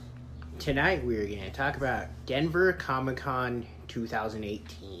Tonight we're going to talk about Denver Comic Con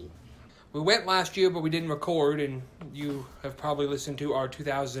 2018. We went last year, but we didn't record, and you have probably listened to our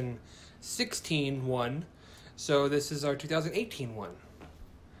 2016 one. So this is our 2018 one.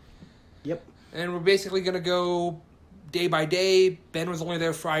 Yep. And we're basically going to go day by day. Ben was only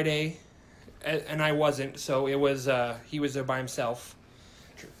there Friday, and I wasn't, so it was he was there by himself.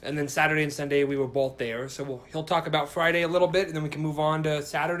 And then Saturday and Sunday we were both there. So he'll talk about Friday a little bit, and then we can move on to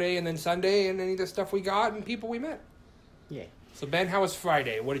Saturday and then Sunday and any of the stuff we got and people we met. Yeah. So Ben, how was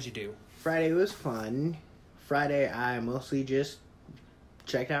Friday? What did you do? Friday was fun. Friday I mostly just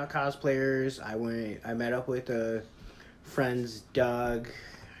checked out cosplayers. I met up with friends Doug,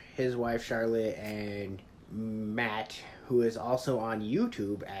 his wife Charlotte, and Matt, who is also on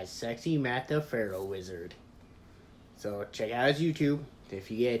YouTube as Sexy Matt the Pharaoh Wizard. So check out his YouTube if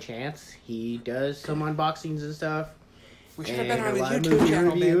you get a chance. He does some unboxings and stuff. We should have been on a his lot of YouTube movie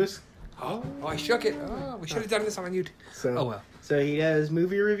channel, reviews. Oh, I shook it. Oh, we should have done this on YouTube. So, well. So he does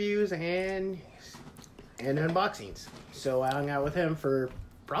movie reviews and unboxings. So I hung out with him for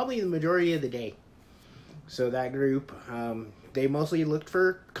probably the majority of the day. So that group, they mostly looked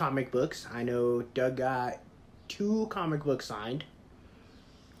for comic books. I know Doug got 2 comic books signed.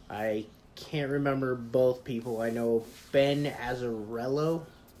 I can't remember both people. I know Ben Azzarello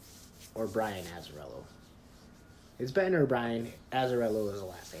or Brian Azzarello. It's Ben or Brian. Azzarello is the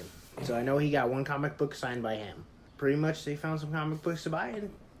last name. So I know he got 1 comic book signed by him. Pretty much they found some comic books to buy,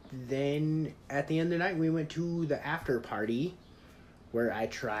 and then at the end of the night we went to the after party where I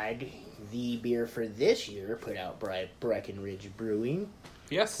tried the beer for this year put out by Breckenridge Brewing.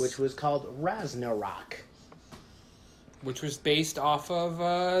 Yes. Which was called Ragnarok. Which was based off of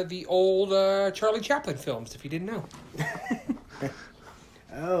the old Charlie Chaplin films, if you didn't know.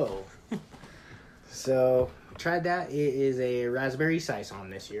 Oh. So, tried that. It is a raspberry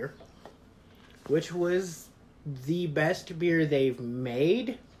saison this year, which was the best beer they've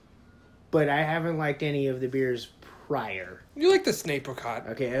made, but I haven't liked any of the beers prior. You like the Snapricot.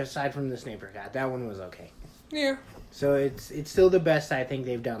 Okay, aside from the Snapricot, that one was okay. Yeah. So it's still the best I think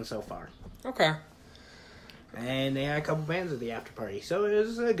they've done so far. Okay. And they had a couple bands at the after party, so it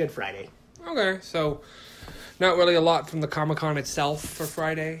was a good Friday. Okay, so not really a lot from the Comic-Con itself for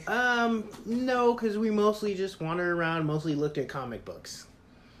Friday? No, because we mostly just wandered around, mostly looked at comic books.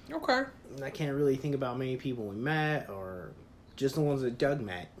 Okay. I can't really think about many people we met, or just the ones that Doug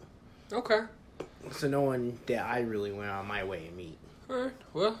met. Okay. So no one that I really went on my way to meet. Alright,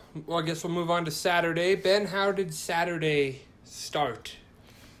 well, I guess we'll move on to Saturday. Ben, how did Saturday start?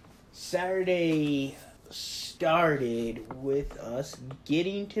 Saturday started with us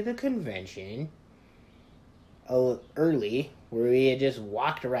getting to the convention early, where we had just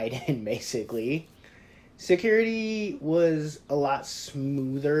walked right in, basically. Security was a lot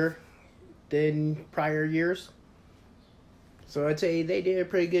smoother than prior years. So I'd say they did a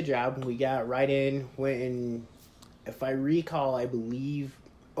pretty good job. We got right in, went in, if I recall, I believe...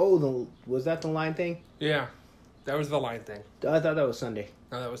 Oh, was that the line thing? Yeah, that was the line thing. I thought that was Sunday.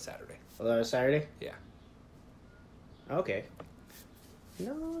 No, that was Saturday. Oh, that was Saturday? Yeah. Okay.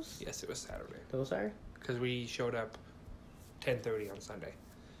 No, it was... Yes, it was Saturday. That was Saturday? Because we showed up 10:30 on Sunday.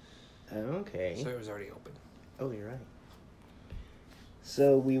 Okay. So it was already open. Oh, you're right.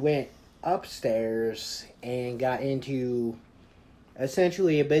 So we went upstairs and got into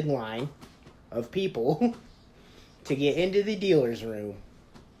essentially a big line of people to get into the dealer's room,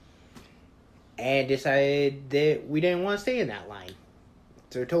 and decided that we didn't want to stay in that line.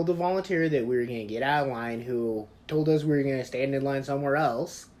 So I told the volunteer that we were going to get out of line, who told us we were going to stand in line somewhere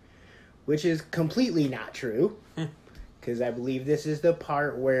else, which is completely not true. Because I believe this is the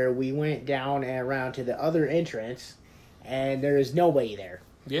part where we went down and around to the other entrance, and there is nobody there.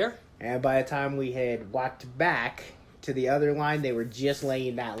 Yeah. And by the time we had walked back to the other line, they were just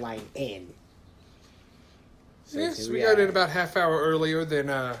laying that line in. So Yes, we got in about half hour earlier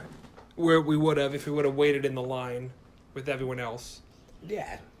than where we would have if we would have waited in the line with everyone else.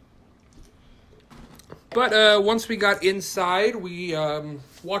 Yeah. But once we got inside, we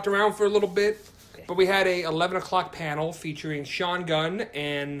walked around for a little bit. Okay. But we had a 11 o'clock panel featuring Sean Gunn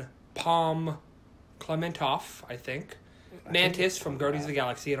and Palm Clementoff, I think. Mantis from Guardians of the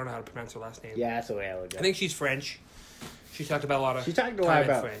Galaxy. I don't know how to pronounce her last name. Yeah, that's the way I would go. I think she's French. She talked about a lot of She talked a lot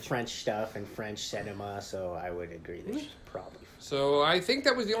about French stuff and French cinema, so I would agree that she's probably... So I think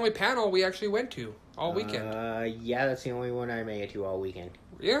that was the only panel we actually went to all weekend. Yeah, that's the only one I made it to all weekend.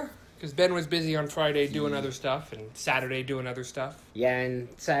 Yeah, because Ben was busy on Friday doing other stuff and Saturday doing other stuff. Yeah, and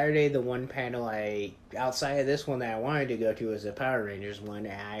Saturday, the one panel outside of this one that I wanted to go to was the Power Rangers one,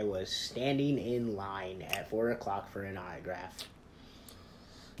 and I was standing in line at 4 o'clock for an autograph.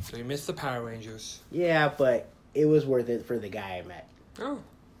 So you missed the Power Rangers. Yeah, but it was worth it for the guy I met. Oh.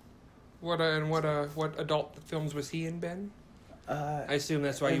 What adult films was he in, Ben? I assume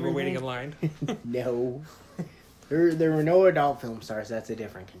that's why you were waiting in line. No. There were no adult film stars. That's a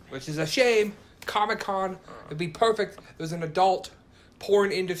different convention. Which is a shame. Comic-Con would be perfect. There's an adult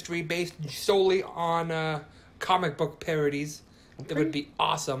porn industry based solely on comic book parodies. That would be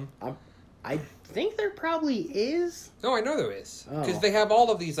awesome. I think there probably is. No, I know there is. Because Oh. they have all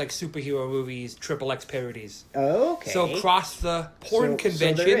of these like superhero movies, XXX parodies. Oh, okay. So cross the porn So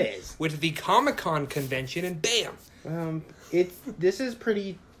convention there is. with the Comic-Con convention and bam! This is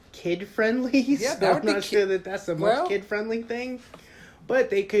pretty kid friendly. Yeah, so that would I'm be not sure that that's the most well- kid friendly thing. But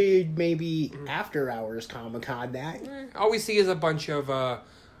they could maybe after hours Comic Con that. All we see is a bunch of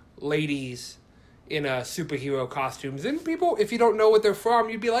ladies in superhero costumes. And people, if you don't know what they're from,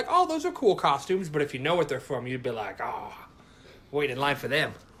 you'd be like, oh, those are cool costumes. But if you know what they're from, you'd be like, oh, wait in line for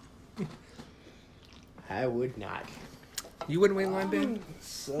them. I would not. You wouldn't wait in line, Ben?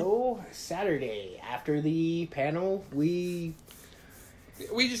 So Saturday after the panel, we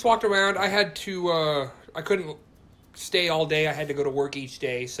We just walked around. I had to, I couldn't stay all day. I had to go to work each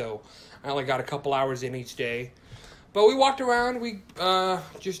day, so I only got a couple hours in each day. But we walked around. We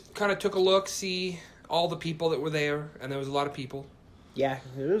just kind of took a look, see all the people that were there, and there was a lot of people. yeah,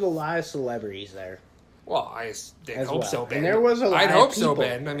 there was a lot of celebrities there Well, I As hope well. so, Ben. And there was a lot I'd of hope so, people.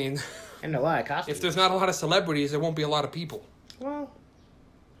 Ben. I mean, and a lot of costumes. if there's not a lot of celebrities, there won't be a lot of people. well,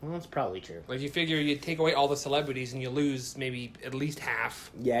 that's probably true. Like, you figure you take away all the celebrities and you lose maybe at least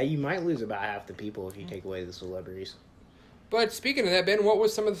half. Yeah, you might lose about half the people if you take away the celebrities. But speaking of that, Ben, what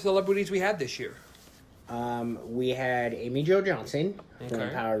was some of the celebrities we had this year? We had Amy Jo Johnson from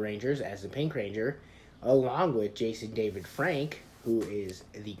Okay. Power Rangers as the Pink Ranger, along with Jason David Frank, who is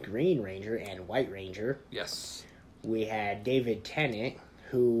the Green Ranger and White Ranger. Yes. We had David Tennant,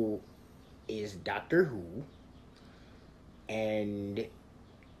 who is Doctor Who, and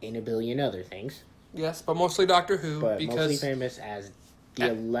in a billion other things, Yes, but mostly Doctor Who, but mostly because... famous as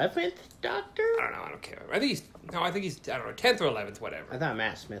the Uh, 11th Doctor? I don't know, I don't care. I think he's, I don't know, 10th or 11th, whatever. I thought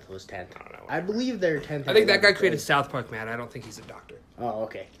Matt Smith was 10th. I don't know. I believe they're 10th. I think that guy 11th. created South Park, man. I don't think he's a doctor. Oh,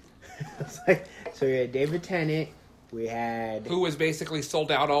 okay. It's like- so we had David Tennant. We had... Who was basically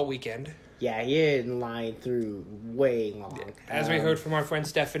sold out all weekend. Yeah, he had in line through way long. As we heard from our friend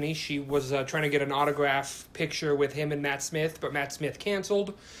Stephanie, she was trying to get an autograph picture with him and Matt Smith, but Matt Smith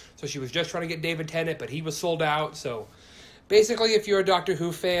canceled. So she was just trying to get David Tennant, but he was sold out. So basically, if you're a Doctor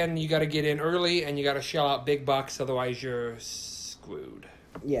Who fan, you got to get in early and you got to shell out big bucks, otherwise you're screwed.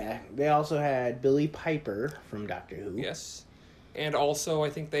 Yeah, they also had Billy Piper from Doctor Who. Yes. And also,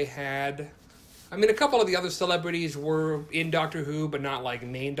 I think they had... I mean, a couple of the other celebrities were in Doctor Who, but not like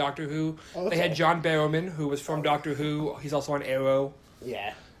main Doctor Who. Okay. They had John Barrowman, who was from Doctor Who. He's also on Arrow.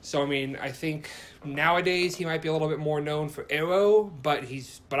 Yeah. So I mean, I think nowadays he might be a little bit more known for Arrow, but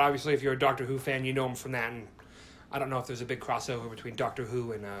obviously if you're a Doctor Who fan, you know him from that. And I don't know if there's a big crossover between Doctor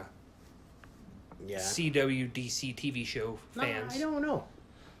Who and Yeah. CWDC TV show fans. No, I don't know.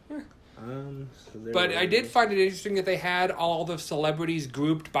 Yeah. So there But I was- did find it interesting that they had all the celebrities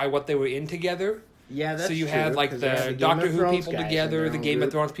grouped by what they were in together. Yeah, that's So you true, had like 'cause they had the Game Doctor of Who Thrones people guys in together, their the own Game of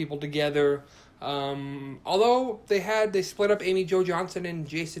group. Thrones people together. Although they split up Amy Jo Johnson and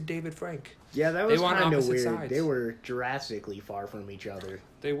Jason David Frank. Yeah, that they was were on kind of opposite weird. sides. They were drastically far from each other.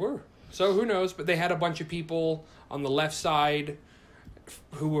 They were. So who knows? But they had a bunch of people on the left side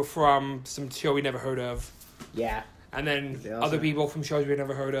who were from some show we never heard of. Yeah. And then They also- other people from shows we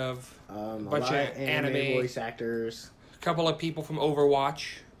never heard of. A Bunch lot of anime. voice actors A couple of people from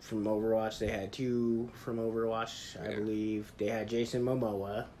Overwatch. from Overwatch. They had two from Overwatch, I Yeah. believe. They had Jason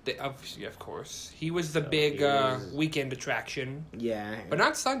Momoa. Of course. He was the So big he was- weekend attraction. Yeah. But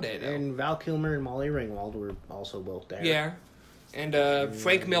not Sunday, though. And Val Kilmer and Molly Ringwald were also both there. Yeah. And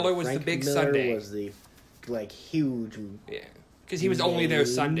Frank Miller was Frank the big Miller Sunday. was the huge. Yeah. Because he was only there Name.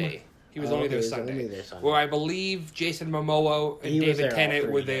 Sunday. He was Oh, only okay, there he was Sunday. only there Sunday. Where I believe Jason Momoa and He was David there all Tennant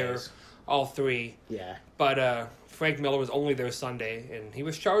 3 were there, days. all three. Yeah. But Frank Miller was only there Sunday, and he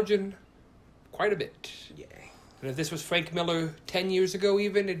was charging quite a bit. Yeah. And if this was Frank Miller 10 years ago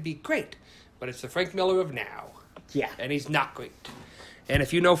even, it'd be great. But it's the Frank Miller of now, Yeah. and he's not great. And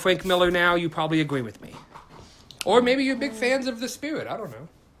if you know Frank Miller now, you probably agree with me. Or maybe you're big fans of The Spirit, I don't know.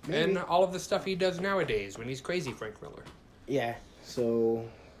 Maybe. And all of the stuff he does nowadays when he's crazy, Frank Miller. Yeah. So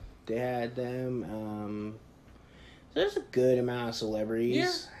they had them. There's a good amount of celebrities.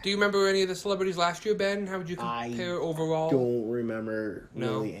 Yeah. Do you remember any of the celebrities last year, Ben? How would you I compare overall? Don't remember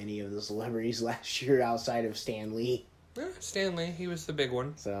No. really any of the celebrities last year outside of Stan Lee. Yeah, Stanley, he was the big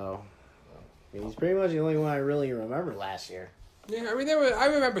one. So he's pretty much the only one I really remember last year. Yeah, I mean, I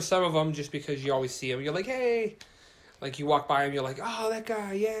remember some of them just because you always see them. You're like, hey. Like, you walk by him, you're like, oh, that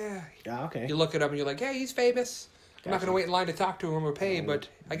guy, yeah. Oh, okay. You look at him and you're like, hey, he's famous. I'm not going to wait in line to talk to him or pay, but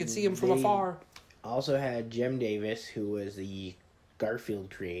I can see him from afar. Also had Jim Davis, who was the Garfield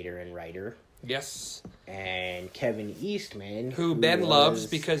creator and writer. Yes. And Kevin Eastman. Who Ben loves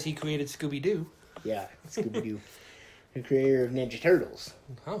because he created Scooby-Doo. Yeah, Scooby-Doo. The creator of Ninja Turtles.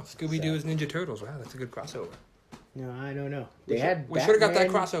 Oh, Scooby-Doo is Ninja Turtles. Wow, that's a good crossover. No, I don't know. We should have got that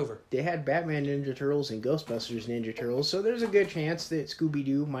crossover. They had Batman Ninja Turtles and Ghostbusters Ninja Turtles, so there's a good chance that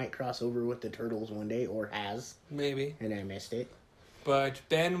Scooby-Doo might cross over with the Turtles one day, or has. Maybe. And I missed it. But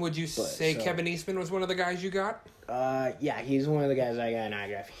Ben, would you say Kevin Eastman was one of the guys you got? Yeah, he's one of the guys I got an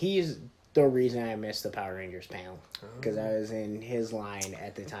autograph. He's the reason I missed the Power Rangers panel. Because I was in his line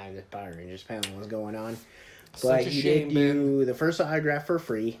at the time the Power Rangers panel was going on. But he did do the first autograph for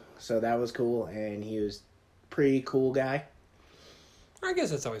free, so that was cool, and he was pretty cool guy. I guess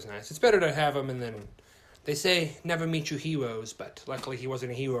that's always nice. It's better to have him, and then they say never meet your heroes, but luckily he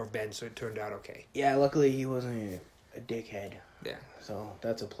wasn't a hero of Ben, so it turned out okay. Yeah, luckily he wasn't a dickhead. Yeah. So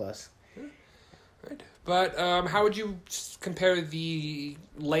that's a plus. Right. But how would you compare the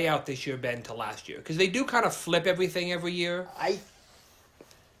layout this year, Ben, to last year? Because they do kind of flip everything every year.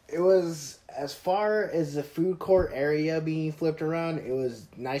 It was, as far as the food court area being flipped around, it was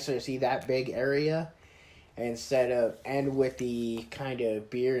nicer to see that big area. Instead of, and with the kind of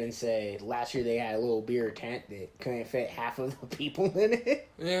beer, and say, last year they had a little beer tent that couldn't fit half of the people in it.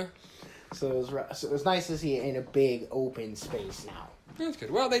 Yeah. So it was nice to see it in a big open space now. That's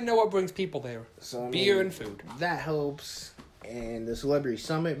good. Well, they know what brings people there. So beer and food. That helps. And the Celebrity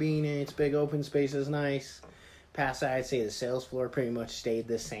Summit being in its big open space is nice. Past that, I'd say the sales floor pretty much stayed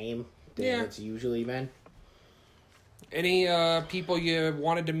the same than it's usually been. Any people you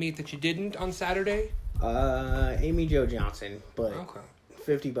wanted to meet that you didn't on Saturday? Amy Jo Johnson, but okay.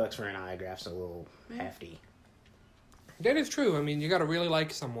 $50 for an autograph's a little hefty. That is true. I mean, you got to really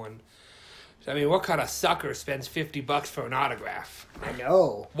like someone. I mean, what kind of sucker spends $50 for an autograph? I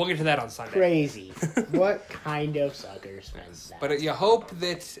know. We'll get to that on Sunday. Crazy. What kind of sucker spends that? But you hope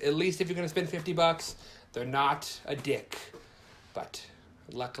that at least if you're going to spend $50, they're not a dick. But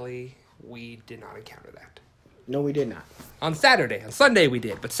luckily, we did not encounter that. No, we did not. On Saturday. On Sunday we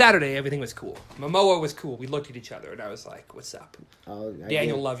did. But Saturday, everything was cool. Momoa was cool. We looked at each other, and I was like, what's up?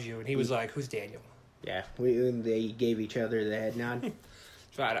 Daniel loves you. And he was like, who's Daniel? Yeah. They gave each other the head nod.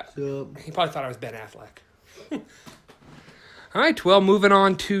 Right. He probably thought I was Ben Affleck. All right, well, moving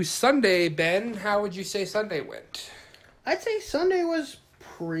on to Sunday, Ben. How would you say Sunday went? I'd say Sunday was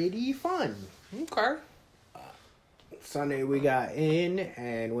pretty fun. Okay. Sunday we got in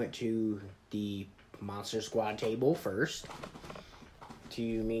and went to the Monster Squad table first to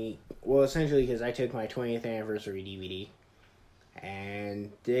meet, well, essentially because I took my 20th anniversary DVD,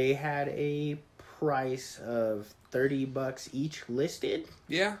 and they had a price of $30 each listed.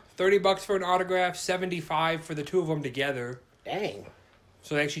 Yeah, $30 for an autograph, $75 for the two of them together. Dang.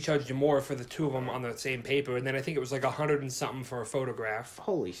 So they actually charged you more for the two of them on the same paper, and then I think it was like $100 and something for a photograph.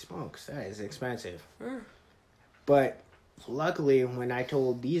 Holy smokes, that is expensive. Eh. But luckily, when I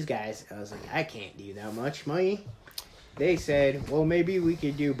told these guys, I was like, I can't do that much money. They said, well, maybe we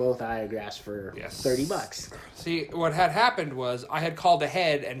could do both autographs for $30. See, what had happened was I had called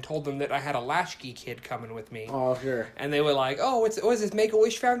ahead and told them that I had a Latchkey kid coming with me. Oh, sure. And they were like, oh, what is this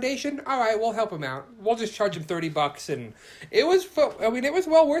Make-A-Wish Foundation? All right, we'll help him out. We'll just charge him $30. And it was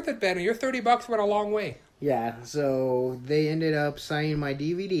well worth it, Ben. Your $30 went a long way. Yeah, so they ended up signing my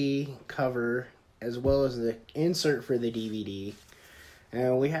DVD cover as well as the insert for the DVD.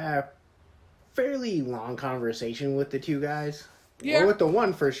 And we had a fairly long conversation with the two guys. Yeah. Well, with the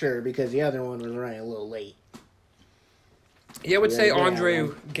one for sure, because the other one was running a little late. Yeah, I would say Andre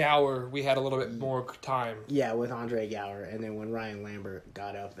Gower, we had a little bit more time. Yeah, with Andre Gower, and then when Ryan Lambert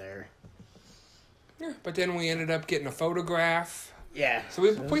got up there. Yeah, but then we ended up getting a photograph. Yeah.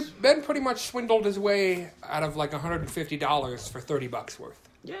 So Ben pretty much swindled his way out of like $150 for $30 worth.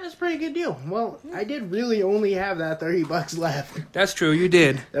 Yeah, that's a pretty good deal. Well, I did really only have that $30 left. That's true, you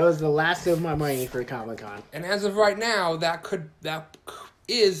did. That was the last of my money for Comic-Con. And as of right now, that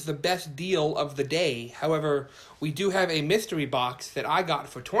is the best deal of the day. However, we do have a mystery box that I got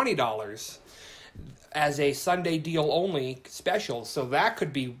for $20 as a Sunday deal only special. So that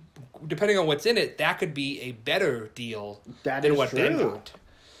could be, depending on what's in it, that could be a better deal than what Ben got.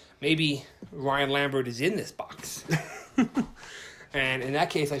 Maybe Ryan Lambert is in this box. And in that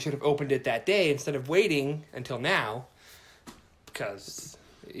case, I should have opened it that day instead of waiting until now, because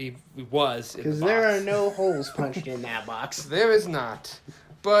he was in the box. Because there are no holes punched in that box. There is not.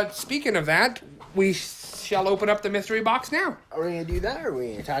 But speaking of that, we shall open up the mystery box now. Are we gonna do that, or are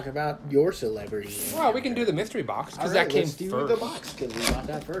we gonna talk about your celebrity? Well, we can do the mystery box because Alright, that came let's do first. the box because we got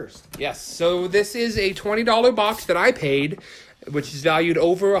that first. Yes, so this is a $20 box that I paid, which is valued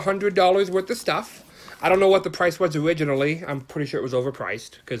over $100 worth of stuff. I don't know what the price was originally. I'm pretty sure it was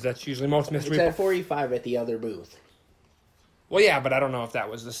overpriced because that's usually most mystery. It's at 45 at the other booth. Well, yeah, but I don't know if that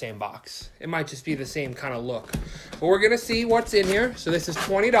was the same box. It might just be the same kind of look. But we're going to see what's in here. So this is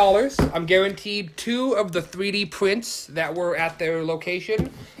 $20. I'm guaranteed 2 of the 3D prints that were at their location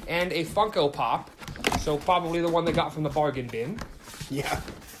and a Funko Pop. So probably the one they got from the bargain bin. Yeah.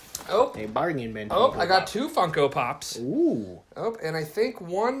 Oh, A bargain bin. oh, Funko I got Pop. 2 Funko Pops. Ooh. Oh, and I think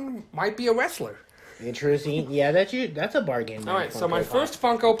one might be a wrestler. Interesting. Yeah, that's a bargain bin. All right, so Funko my Pop. first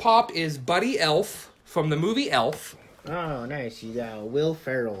Funko Pop is Buddy Elf from the movie Elf. Oh, nice. You got Will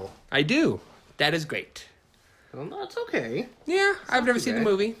Ferrell. I do. That is great. Well, that's okay. Yeah, I've never too seen the bad.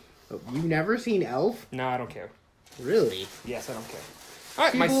 movie. Oh, you've never seen Elf? No, I don't care. Really? Yes, I don't care. All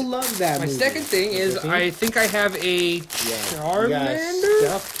right, People love that my movie. second thing is I think I have a Yeah, you got Charmander.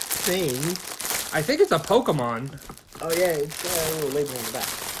 stuffed thing. I think it's a Pokemon. Oh, yeah, it's got a little label on the back.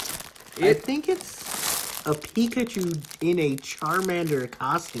 I It think it's a Pikachu in a Charmander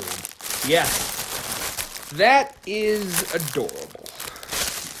costume. yes, that is adorable.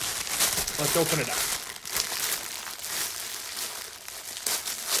 Let's open it up.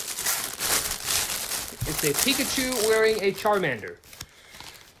 It's a Pikachu wearing a Charmander,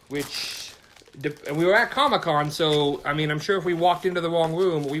 which and we were at Comic-Con, so I mean, I'm sure if we walked into the wrong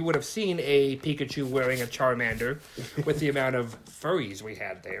room, we would have seen a Pikachu wearing a Charmander with the amount of furries we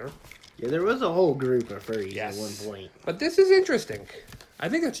had there. Yeah, there was a whole group of furries Yes. at one point. But this is interesting. I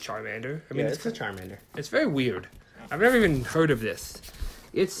think it's Charmander. I mean, Yeah, it's a Charmander. it's very weird. I've never even heard of this.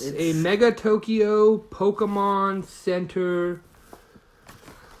 It's a Mega Tokyo Pokemon Center.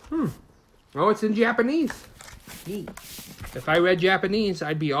 Oh, it's in Japanese. Neat. If I read Japanese,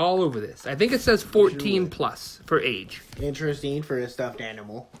 I'd be all over this. I think it says 14 plus for age. Interesting for a stuffed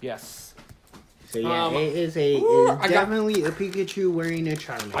animal. Yes. So yeah, it is definitely a Pikachu wearing a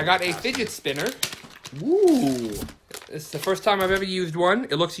Charmander. I got a costume. fidget spinner. Ooh. It's the first time I've ever used one.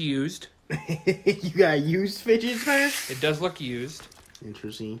 It looks used. You got used fidget spinner? It does look used.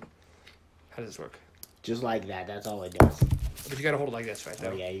 Interesting. How does this work? Just like that. That's all it does. But you gotta hold it like this, right? Oh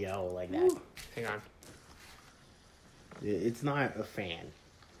Though. yeah, you gotta hold it like that. Hang on. It's not a fan.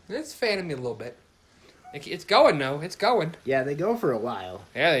 It's fanning me a little bit. It's going, though. It's going. Yeah, they go for a while.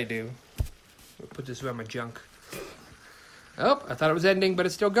 Yeah, they do. I'll put this around my junk. Oh, I thought it was ending, but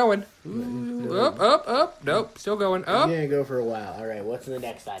it's still going. Ooh, up. Nope, still going. It's Up. gonna go for a while. All right, what's the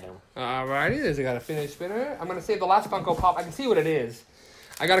next item? Alrighty, there's I got a fidget spinner. I'm gonna save the last Funko Pop. I can see what it is.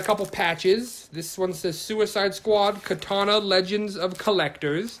 I got a couple patches. This one says Suicide Squad Katana Legends of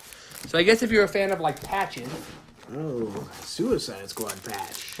Collectors. So I guess if you're a fan of like patches. Oh, Suicide Squad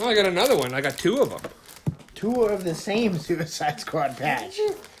patch. Well, I got another one. I got 2 of them. 2 of the same Suicide Squad patch.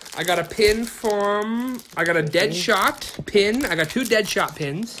 I got a pin from. I got a Deadshot pin. I got 2 Deadshot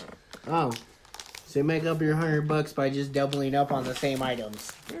pins. Oh, so you make up your $100 by just doubling up on the same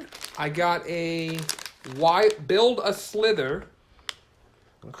items. I got a build a slither.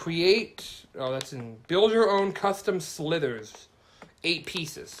 Create. Oh, that's in build your own custom slithers. 8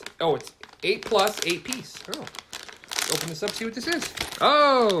 pieces. Oh, it's 8 plus 8 piece. Oh, let's open this up. See what this is.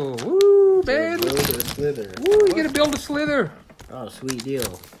 Oh, woo, man. Build a slither. Woo, you get to build a slither. Oh, sweet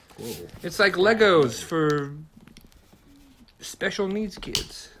deal. Whoa. It's like Legos for special needs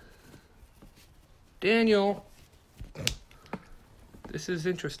kids. Daniel, this is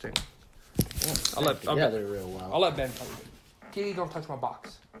interesting. I'll let Real well. I'll let Ben tell you. Kitty, don't touch my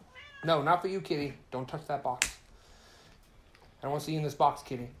box. No, not for you, Kitty. Don't touch that box. I don't want to see you in this box,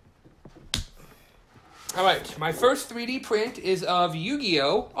 Kitty. All right, my first 3D print is of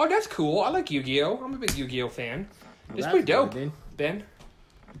Yu-Gi-Oh! Oh, that's cool. I like Yu-Gi-Oh! I'm a big Yu-Gi-Oh! fan. It's pretty dope, Ben.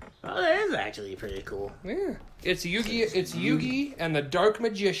 Oh, that is actually pretty cool. Yeah, it's Yugi. It's Yugi and the Dark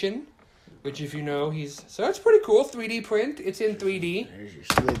Magician, which, if you know, so that's pretty cool. 3D print. It's in 3D. There's your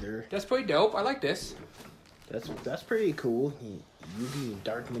slither. That's pretty dope. I like this. That's pretty cool. Yugi,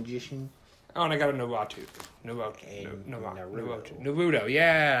 Dark Magician. Oh, and I got a Naruto. Naruto.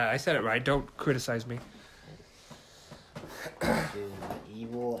 Yeah, I said it right. Don't criticize me.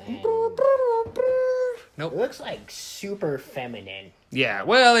 Evil and... Nope. It looks like super feminine. Yeah,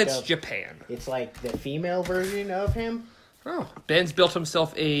 well, it's So- Japan. It's like the female version of him. Oh, Ben's built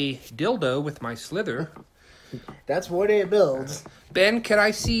himself a dildo with my slither. That's what it builds. Ben, can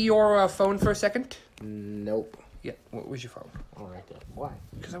I see your phone for a second? Nope. Yeah, what was your phone? All right then. Why?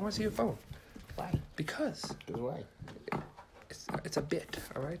 Because I want to see your phone. Why? Because Why? It's a bit,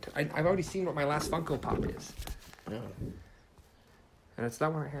 all right? I've already seen what my last Funko Pop is. No. And it's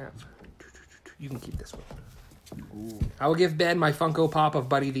that one I have. You can keep this one. Ooh. I will give Ben my Funko Pop of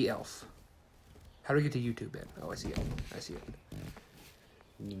Buddy the Elf. How do we get to YouTube, Ben? Oh, I see it. I see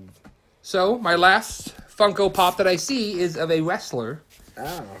it. So, my last Funko Pop that I see is of a wrestler.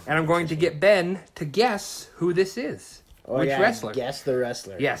 Oh. And I'm going to get Ben to guess who this is. Oh, Which yeah, wrestler? Guess the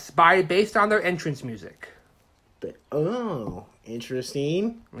wrestler. Yes, based on their entrance music. But, oh,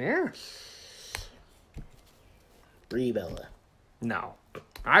 interesting. Yeah. Brie Bella. No.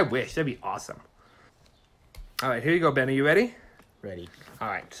 I wish. That'd be awesome. All right, here you go, Ben. Are you ready? Ready. All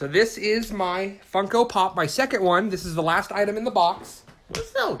right, so this is my Funko Pop, my second one. This is the last item in the box.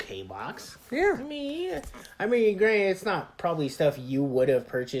 It's an okay box. Yeah. I mean, granted, it's not probably stuff you would have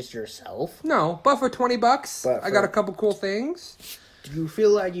purchased yourself. No, but for $20, I got a couple cool things. Do you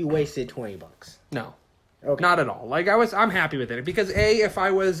feel like you wasted $20? No. Okay. Not at all. Like I'm happy with it because if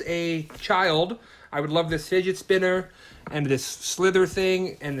I was a child, I would love this fidget spinner and this Slither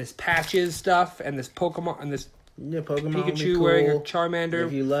thing and this patches stuff and this Pokemon and this Pokemon Pikachu wearing a Charmander.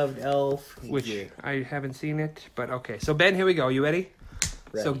 If you loved Elf, which I haven't seen it, but okay. So Ben, here we go. You ready?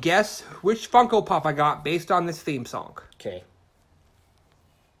 Ready. So guess which Funko Pop I got based on this theme song. Okay.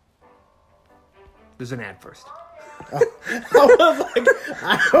 There's an ad first. I was like,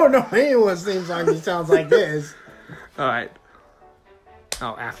 I don't know anyone's theme song that sounds like this. All right.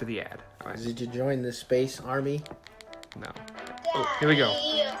 Oh, after the ad. All right. Is it to join the space army? No. Oh, here we go.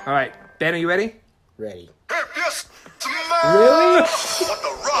 All right. Ben, are you ready? Ready. Yes. Really? What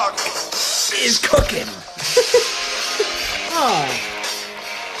the Rock Is cooking. Oh.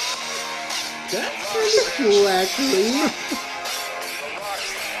 That's pretty cool, actually.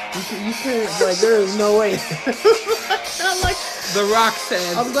 You couldn't, like, there is no way. I'm like, The Rock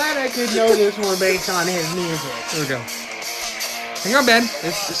says. I'm glad I could know this one based on his music. Here we go. Hang on, Ben.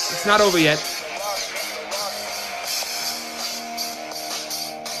 It's not over yet.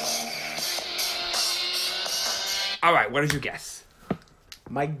 All right, what did you guess?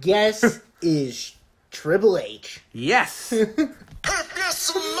 My guess is Triple H. Yes. If you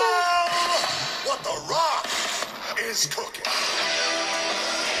smell what the Rock is cooking.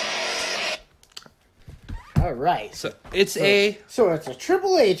 All right. So it's a So it's a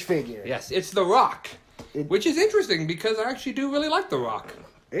Triple H figure. yes, it's The Rock, It- which is interesting because I actually do really like The Rock.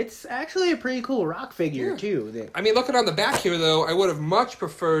 It's actually a pretty cool Rock figure, Yeah. too. That I mean, looking on the back here, though, I would have much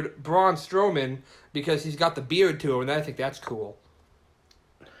preferred Braun Strowman because he's got the beard to him, and I think that's cool.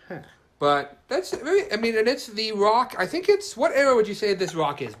 Huh. But that's very, I mean, and it's The Rock. I think it's, what era would you say this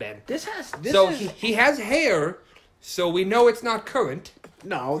Rock is, Ben? This So is he has hair, so we know it's not current.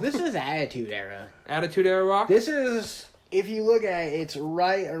 no, this is Attitude Era. Attitude Era Rock? This is, if you look at it, it's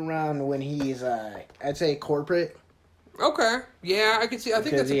right around when he's, I'd say corporate Okay. Yeah, I can see. I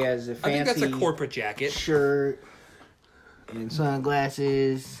think because that's he a, has a I think that's a fancy corporate jacket. shirt and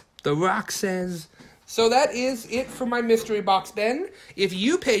sunglasses. The Rock says. So that is it for my mystery box, Ben. If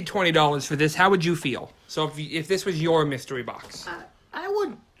you paid $20 for this, how would you feel? So if this was your mystery box,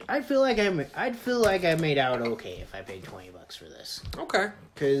 I'd feel like I made out okay if I paid $20 for this. okay.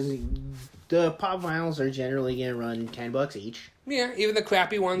 Because the pop vinyls are generally gonna run $10 each. Yeah, even the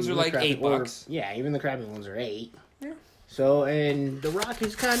crappy ones are like $8. Yeah, even the crappy ones are $8. Yeah. So, and The Rock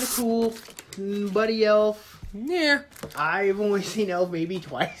is kind of cool. Buddy Elf. Yeah. I've only seen Elf maybe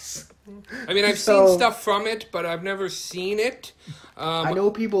twice. I mean, I've So- seen stuff from it, but I've never seen it. I know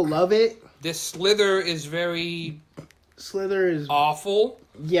people love it. This Slither is very Slither is... awful,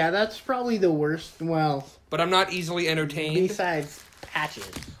 Yeah, that's probably the worst. Well, but I'm not easily entertained. besides patches.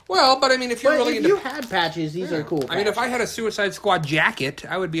 Well, but I mean, if you're But really if into... you had patches, these are cool. I mean, if I patches. had a Suicide Squad jacket,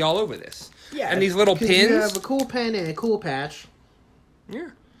 I would be all over this. Yeah, And these little 'cause pins. You have a cool pen and a cool patch. Yeah.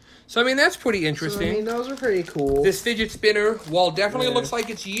 So, I mean, that's pretty So, interesting. I mean, those are pretty cool. This fidget spinner, while definitely Yeah. looks like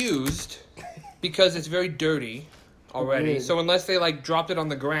it's used, because it's very dirty already. Mhm. So unless they like dropped it on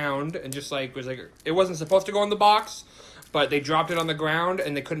the ground and just like was like it wasn't supposed to go in the box, but they dropped it on the ground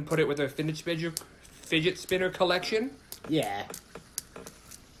and they couldn't put it with their fidget spinner collection. Yeah.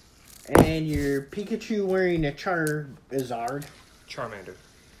 And your Pikachu wearing a Charizard. Charmander.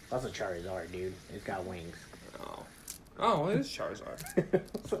 That's a Charizard, dude. It's got wings. Oh. Oh, it is Charizard.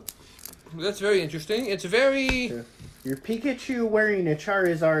 That's very interesting. It's very Your Pikachu wearing a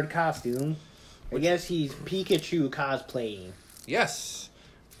Charizard costume. I guess he's Pikachu cosplaying. yes,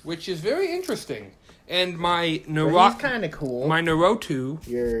 which is very interesting. And my But Narok, he's kind of cool. my Naruto.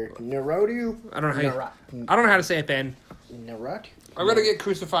 Your Naruto. I don't know how to say it, Ben. Naruto. I'm gonna get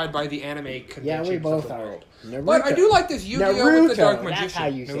crucified by the anime conventions Yeah, we both of the are. world. Naruto. But I do like this Yu-Gi-Oh! With the Dark Naruto, Magician. that's how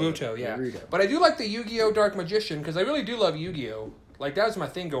you say Naruto, it. yeah. Naruto. But I do like the Yu-Gi-Oh! Dark Magician because I really do love Yu-Gi-Oh! Like, that was my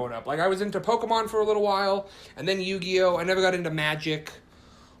thing growing up. Like, I was into Pokemon for a little while, and then Yu-Gi-Oh! I never got into Magic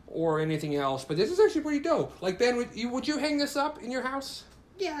or anything else. But this is actually pretty dope. Like, Ben, would you hang this up in your house?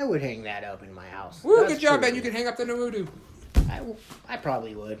 Yeah, I would hang that up in my house. Woo, That's good job, Ben. pretty You can hang up the Naruto. cool. I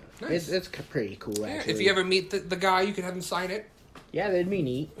probably would. Nice. It's pretty cool, Yeah, actually. if you ever meet the guy, you can have him sign it. Yeah, that'd be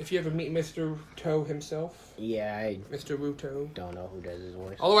neat. If you ever meet Mr. Toe himself. Yeah, I Mr. Ruto. don't know who does his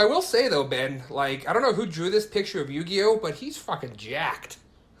voice. Although I will say, though, Ben, like, I don't know who drew this picture of Yu-Gi-Oh!, but he's fucking jacked.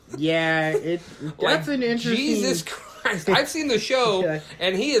 Yeah, that's an interesting... Jesus Christ. I've seen the show, Yeah.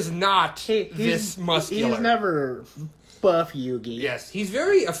 and he is not He's- this muscular. He's never buff Yugi. Yes, he's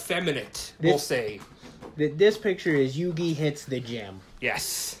very effeminate, we'll say. This picture is Yugi hits the gym.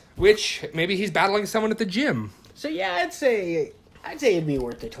 Yes. Which, maybe he's battling someone at the gym. So yeah, I'd say it'd be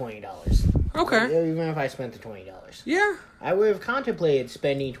worth the $20. Okay. Even if I spent the $20. Yeah. I would have contemplated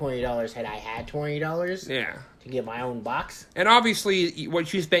spending $20 had I had $20 Yeah. to get my own box. And obviously,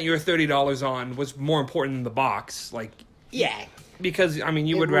 what you spent your $30 on was more important than the box. Like, Yeah. because, I mean,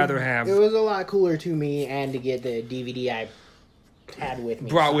 you would rather have... It was a lot cooler to me, and to get the DVD I had with me.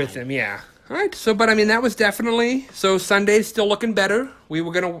 Brought with him, yeah. All right, so, but I mean, that was definitely, so Sunday's still looking better.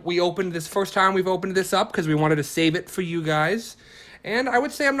 We opened this first time we've opened this up because we wanted to save it for you guys. And I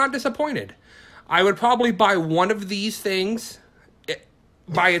would say I'm not disappointed. I would probably buy one of these things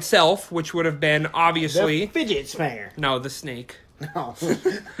by itself, which would have been, obviously... The fidget spinner. No, the snake. No.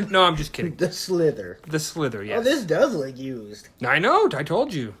 No, I'm just kidding. The slither. The slither, yes. Oh, this does look used. I know, I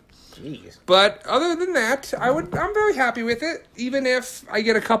told you. Jeez. But other than that, I'm very happy with it. Even if I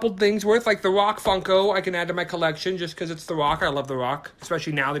get a couple things worth, like the Rock Funko, I can add to my collection just because it's The Rock. I love The Rock,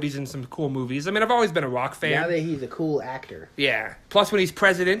 especially now that he's in some cool movies. I mean, I've always been a Rock fan. Now that he's a cool actor. Yeah. Plus, when he's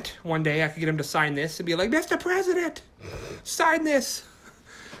president, one day I could get him to sign this and be like, Mr. President, sign this.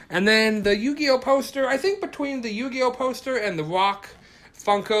 And then the Yu-Gi-Oh poster, I think between the Yu-Gi-Oh poster and the Rock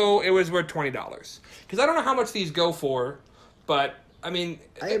Funko, it was worth $20. Because I don't know how much these go for, but... I mean,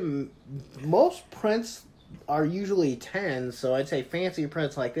 most prints are usually 10, so I'd say fancy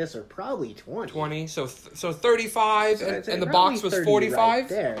prints like this are probably 20. 20, so 35, So I'd say and the probably box was 30 45. right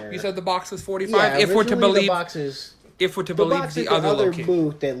there. You said the box was 45. Yeah, if we're to originally believe, the boxes, if we're to the believe box the at the other other location.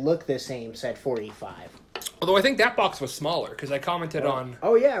 booth that looked the same said 45. Although I think that box was smaller because I commented on.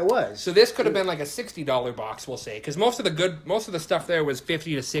 Oh yeah, it was. So this could have been like a $60 box, we'll say, because most of the stuff there was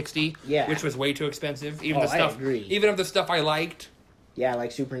 50 to 60, Yeah. which was way too expensive. Even Oh, the I stuff, agree. even of the stuff I liked, Yeah,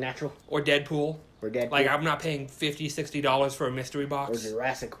 like Supernatural or Deadpool. or Deadpool Like I'm not paying $50, $60 for a mystery or box.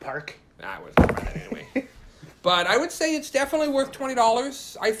 Jurassic Park. I wasn't buying that anyway. But I would say it's definitely worth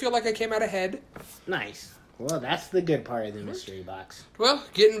 $20. I feel like I came out ahead. Nice. Well, that's the good part of the mystery box. Well,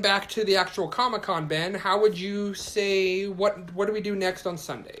 getting back to the actual Comic-Con, Ben, how would you say, what do we do next on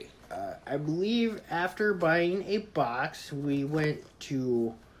Sunday? I believe after buying a box, we went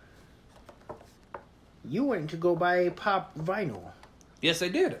to... You went to go buy a pop vinyl. Yes, I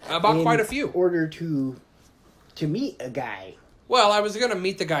did. I bought in quite a few. order to meet a guy. Well, I was going to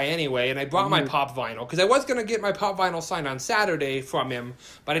meet the guy anyway, and I brought my pop vinyl, because I was going to get my pop vinyl signed on Saturday from him,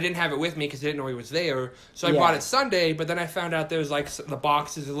 but I didn't have it with me because I didn't know he was there. So I Yeah. bought it Sunday, but then I found out there was, like, the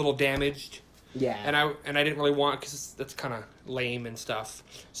box is a little damaged. Yeah. And I didn't really want, because that's kind of lame and stuff.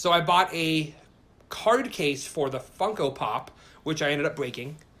 So I bought a card case for the Funko Pop, which I ended up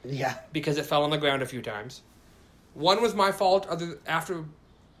breaking Yeah. because it fell on the ground a few times. One was my fault. After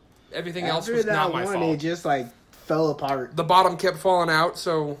everything else After was that not my one, fault. it just like fell apart. The bottom kept falling out,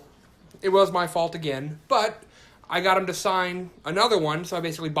 so it was my fault again. But I got him to sign another one, so I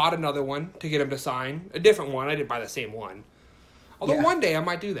basically bought another one to get him to sign a different one. I didn't buy the same one. Although Yeah. one day I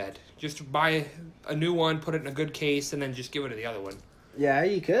might do that. Just buy a new one, put it in a good case, and then just give it to the other one. Yeah,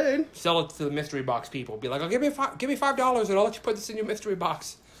 you could. Sell it to the mystery box people. Be like, "Oh, give me $5, and I'll let you put this in your mystery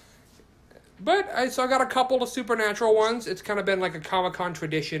box." But so I got a couple of Supernatural ones. It's kind of been like a Comic-Con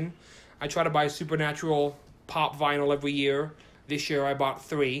tradition. I try to buy Supernatural pop vinyl every year. This year I bought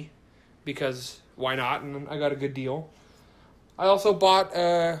 3 because why not? And I got a good deal. I also bought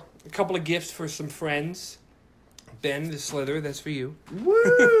a couple of gifts for some friends. Ben, the Slither, that's for you.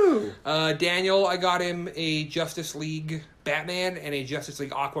 Woo! Daniel, I got him a Justice League Batman and a Justice League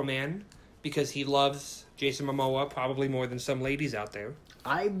Aquaman because he loves Jason Momoa probably more than some ladies out there.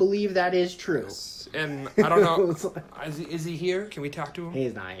 I believe that is true. And I don't know, is he here? Can we talk to him?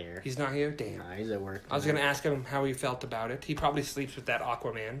 He's not here. He's not here? Damn. Nah, he's at work. I was going to ask him how he felt about it. He probably sleeps with that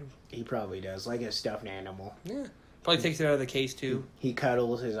Aquaman. He probably does, like a stuffed animal. Yeah. Probably takes it out of the case, too. He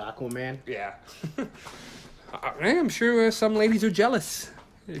cuddles his Aquaman. Yeah. I'm sure some ladies are jealous.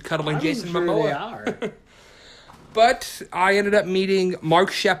 Cuddling I'm Jason sure Momoa. they are. But I ended up meeting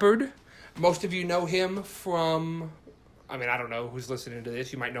Mark Shepard. Most of you know him from... I mean, I don't know who's listening to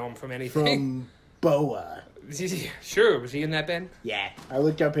this. You might know him from anything. From Boa. Sure. Was he in that, Ben? Yeah, I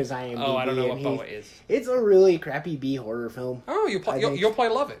looked up his IMDb. Oh, I don't know what and Boa is. It's a really crappy B horror film. Oh, you'll play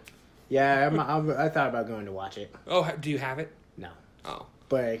Love It. Yeah, I thought about going to watch it. Oh, do you have it? No, Oh.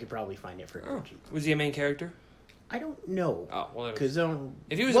 but I could probably find it for Oh. cheap. Was he a main character? I don't know. Oh, well, Because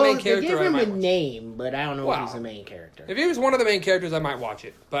if he was a main character, they gave I him might a watch it. name, but I don't know Wow. if he's the main character. If he was one of the main characters, I might watch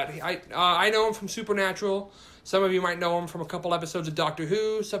it. But I know him from Supernatural. Some of you might know him from a couple episodes of Doctor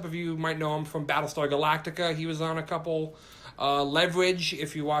Who. Some of you might know him from Battlestar Galactica. He was on a couple. Leverage,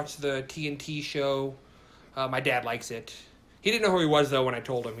 if you watch the TNT show. My dad likes it. He didn't know who he was, though, when I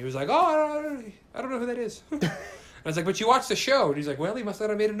told him. He was like, oh, I don't know who that is. I was like, but you watched the show. And he's like, well, he must not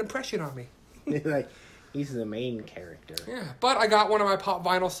have made an impression on me. Like, he's the main character. Yeah, but I got one of my pop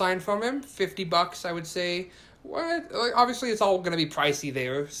vinyls signed from him. $50, I would say. What? Like, obviously, it's all going to be pricey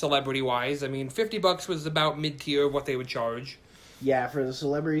there, celebrity-wise. I mean, $50 was about mid-tier of what they would charge. Yeah, for the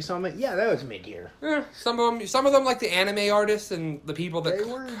Celebrity Summit, yeah, that was mid-tier. Yeah, some of them like the anime artists and the people that They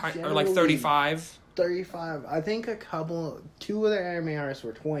were are like 35. 35. I think two of the anime artists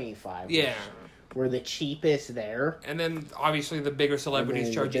were 25. Yeah. Were the cheapest there. And then obviously the bigger celebrities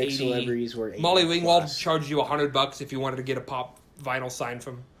And then charge the big 80. celebrities were 80 Molly Ringwald plus. charged you $100 if you wanted to get a pop vinyl signed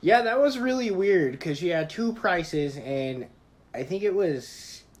from. Yeah, that was really weird because you had two prices, and I think it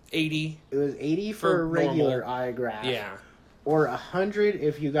was 80. It was 80 for For a regular normal. autograph. Yeah. Or 100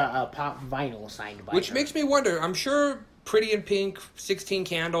 if you got a pop vinyl signed by Which her. makes me wonder. I'm sure Pretty in Pink, 16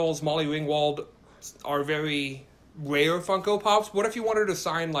 Candles, Molly Ringwald are very rare Funko Pops. What if you wanted to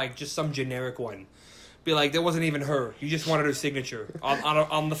sign like just some generic one? Be like, that wasn't even her. You just wanted her signature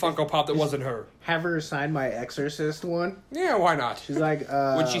on the Funko Pop that wasn't her. Have her sign my Exorcist one. Yeah, why not? She's like,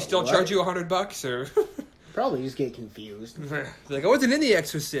 Would she still what? charge you $100 or? Probably just get confused. Like, I wasn't in The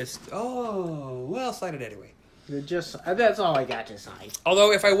Exorcist. Oh, well, sign it anyway. That's all I got to sign.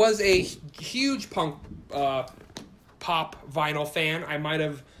 Although, if I was a huge punk pop vinyl fan, I might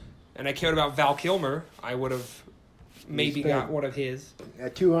have, and I cared about Val Kilmer, I would have maybe spent- got one of his. A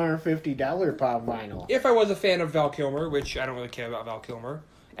 $250 pop vinyl. If I was a fan of Val Kilmer, which I don't really care about Val Kilmer,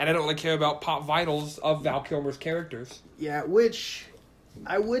 and I don't really care about pop vinyls of Val Kilmer's characters. Yeah, which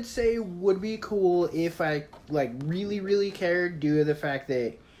I would say would be cool if I like really, really cared due to the fact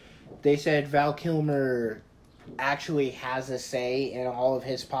that they said Val Kilmer actually has a say in all of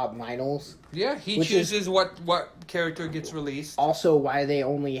his pop vinyls. Yeah, he Which is- chooses what character gets released. Also, why they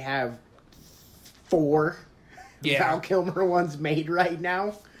only have 4 Yeah. Val Kilmer ones made right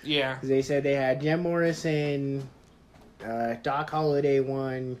now. Yeah. They said they had Jim Morrison, Doc Holliday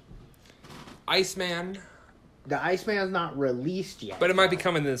one. Iceman, The Iceman's not released yet. but it might be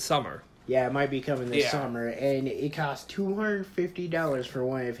coming this summer. Yeah, it might be coming this Yeah. summer, and it costs $250 for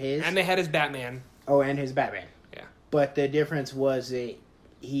one of his. And they had his Batman. Oh, and his Batman. Yeah. But the difference was that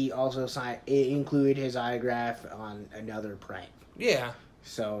he also signed. It included his autograph on another print. Yeah.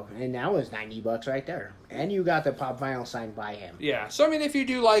 So, and that was $90 right there, and you got the pop vinyl signed by him. Yeah. So, I mean, if you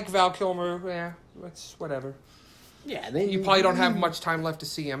do like Val Kilmer, yeah, that's whatever. Yeah, then You probably don't have much time left to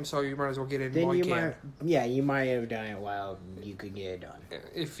see him, so you might as well get in Then while you you can. might, yeah, you might have done it while you could get it done.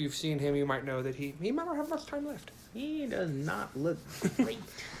 If you've seen him, you might know that he might not have much time left. He does not look great.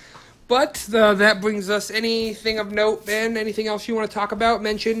 But that brings us anything of note, Ben? Anything else you want to talk about,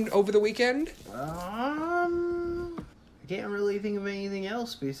 mention over the weekend? I can't really think of anything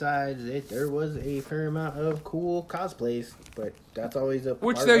else besides that there was a fair amount of cool cosplays, but that's always a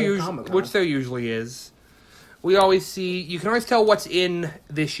part of Comic-Con. Which there usually is. We always see. You can always tell what's in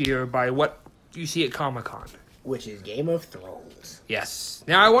this year by what you see at Comic-Con. Which is Game of Thrones. Yes.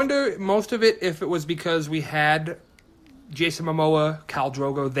 Now I wonder most of it if it was because we had Jason Momoa, Khal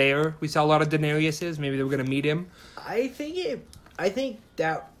Drogo there. We saw a lot of Daenerys's. Maybe they were going to meet him. I think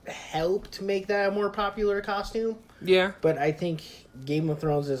that helped make that a more popular costume, Yeah. but I think Game of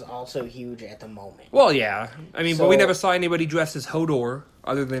Thrones is also huge at the moment. Well, yeah. I mean, but we So- never saw anybody dressed as Hodor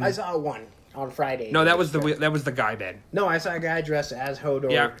other than. I saw one on Friday. No, that was the guy, Ben. No, I saw a guy dressed as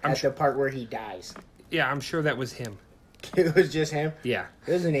Hodor Yeah, I'm at the part where he dies. Yeah, I'm sure that was him. It was just him. Yeah.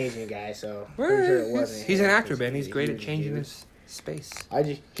 It was an Asian guy, so pretty sure it wasn't. He's him, an actor, 'cause Ben. He's great at a changing dude. his space.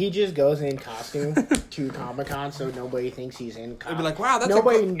 He just goes in costume to Comic-Con, so nobody thinks he's in. They'd be like, "Wow, that's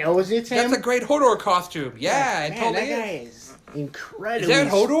nobody knows it's him. that's a great Hodor costume." Yeah, it man, totally that guy is. is incredibly Is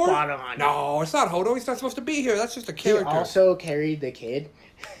that Hodor? spot on. No, it's not Hodor. He's not supposed to be here. That's just a He character. also carried the kid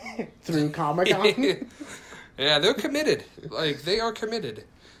through Comic-Con. Yeah, they're committed. Like, they are committed.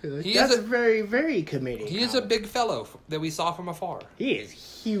 That's very, very committed. He is a big fellow that we saw from afar. He is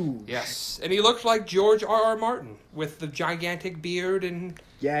huge. Yes, and he looked like George R.R. Martin with the gigantic beard, and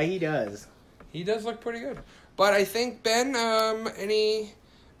Yeah, he does. he does look pretty good. But I think, Ben,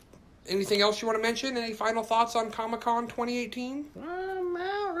 anything else you want to mention? Any final thoughts on Comic-Con 2018? I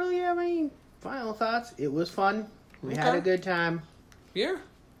don't really have any final thoughts. It was fun. We had Okay. a good time. Yeah,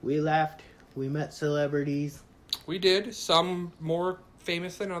 We laughed. We met celebrities. we did. Some more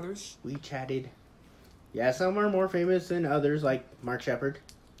famous than others. We chatted. Yeah, some are more famous than others, like Mark Shepard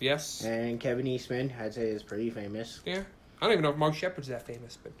Yes. and Kevin Eastman. I'd say is pretty famous. Yeah. I don't even know if Mark Shepard's that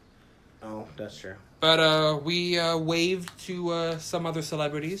famous, but Oh, that's true. we waved to some other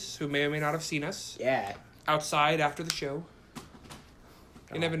celebrities who may or may not have seen us Yeah, outside after the show. You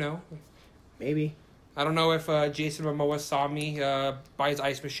Oh. never know. maybe. I don't know if Jason Momoa saw me by his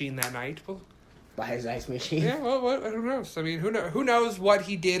ice machine that night. Well, By his ice machine. yeah, well, who knows? I mean, who knows what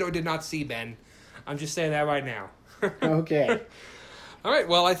he did or did not see, Ben? I'm just saying that right now. Okay. All right,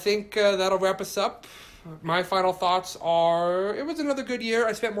 well, I think that'll wrap us up. My final thoughts are, it was another good year.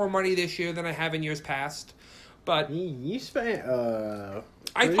 I spent more money this year than I have in years past. But You spent I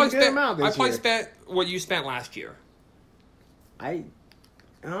pretty probably good amount this year. spent what you spent last year.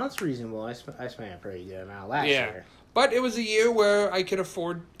 Oh, that's reasonable. I spent a pretty good amount last Yeah. year. But it was a year where I could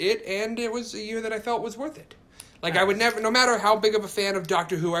afford it, and it was a year that I felt was worth it. Like, I would never, no matter how big of a fan of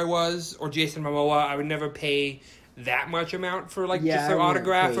Doctor Who I was, or Jason Momoa, I would never pay that much amount for, like, just their I wouldn't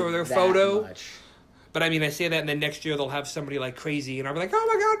autograph pay or their that photo. much. But, I mean, I say that, and then next year they'll have somebody, like, crazy, and I'll be like, oh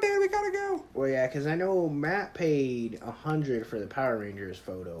my god, man, we gotta go. Well, yeah, because I know Matt paid $100 for the Power Rangers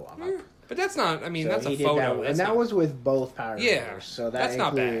photo op. Yeah. But that's not, I mean, So that's a he did photo. that, That's and that not- was with both Power Yeah, Rangers. So that that's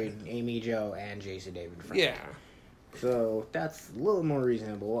not bad. included Amy Jo and Jason David Frank. Yeah. So that's a little more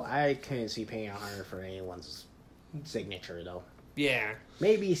reasonable. I couldn't see paying $100 for anyone's signature though. Yeah.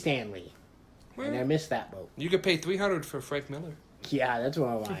 Maybe Stanley. And I Well, missed that boat. you could pay $300 for Frank Miller. Yeah, that's what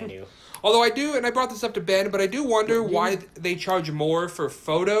I want to do. Although I do, and I brought this up to Ben, but I do wonder why they charge more for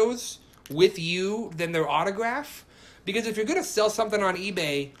photos with you than their autograph. Because if you're going to sell something on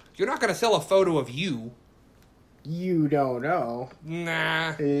eBay, you're not going to sell a photo of you. You don't know.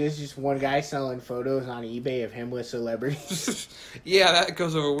 Nah. It's just one guy selling photos on eBay of him with celebrities. Yeah, that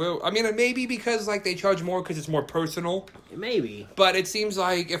goes over well. I mean, maybe because like they charge more because it's more personal. Maybe. But it seems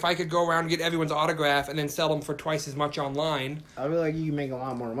like if I could go around and get everyone's autograph and then sell them for twice as much online, I feel like you can make a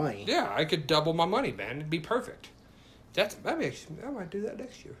lot more money. yeah, I could double my money, man. It'd be perfect. I might do that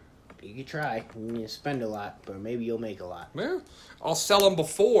next year. You could try. You need to spend a lot, but maybe you'll make a lot. Well, I'll sell them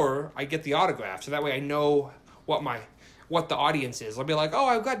before I get the autograph, so that way I know what the audience is. I'll be like, oh,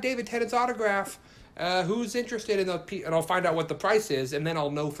 I've got David Tennant's autograph. Who's interested in and I'll find out what the price is, and then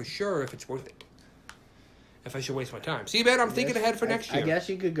I'll know for sure if it's worth it. If I should waste my time. See, Ben, I'm thinking ahead for next year. I guess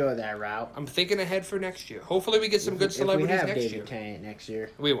you could go that route. I'm thinking ahead for next year. Hopefully we get some good If celebrities we have next David year. Tennant next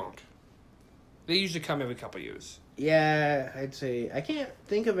year. We won't. They usually come every couple years. Yeah, I'd say I can't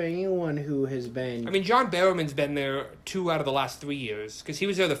think of anyone who has been. I mean, John Barrowman's been there 2 out of the last 3 years, because he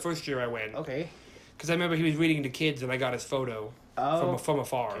was there the first year I went. Okay. Because I remember he was reading to kids, and I got his photo from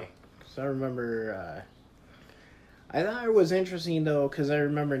afar. Okay. So I remember. I thought it was interesting though, because I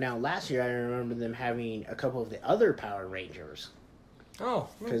remember now last year I remember them having a couple of the other Power Rangers, Oh,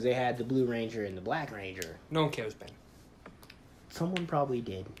 because they had the Blue Ranger and the Black Ranger. no one cares, Ben. Someone probably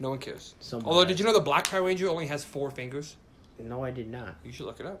did. No one cares. Someone Although, does. did you know the Black Power Ranger only has 4 fingers? No, I did not. You should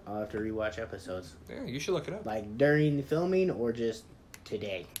look it up. I'll have to rewatch episodes, Yeah, you should look it up. like during filming or just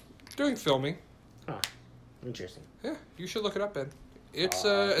today. During filming. Interesting. Yeah, you should look it up, Ben. It's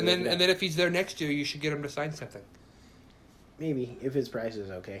yeah, yeah. and then if he's there next year, you should get him to sign something. Maybe if his price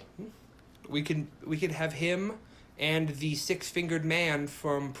is okay. We can have him and the 6-fingered man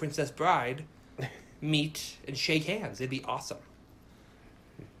from Princess Bride meet and shake hands. It'd be awesome.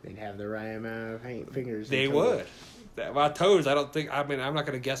 They'd have the right amount of fingers. They in total. would. Well, toes, I don't think. I mean, I'm not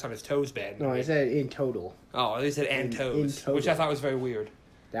going to guess on his toes, Ben. No, I said in total. Oh, they said in toes, total. which I thought was very weird.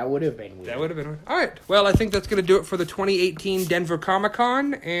 That would have been weird. That would have been all right. Well, I think that's going to do it for the 2018 Denver Comic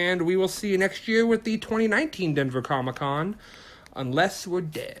Con, and we will see you next year with the 2019 Denver Comic Con, unless we're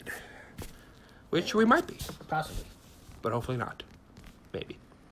dead, which we might be, Possibly. but hopefully not. Maybe.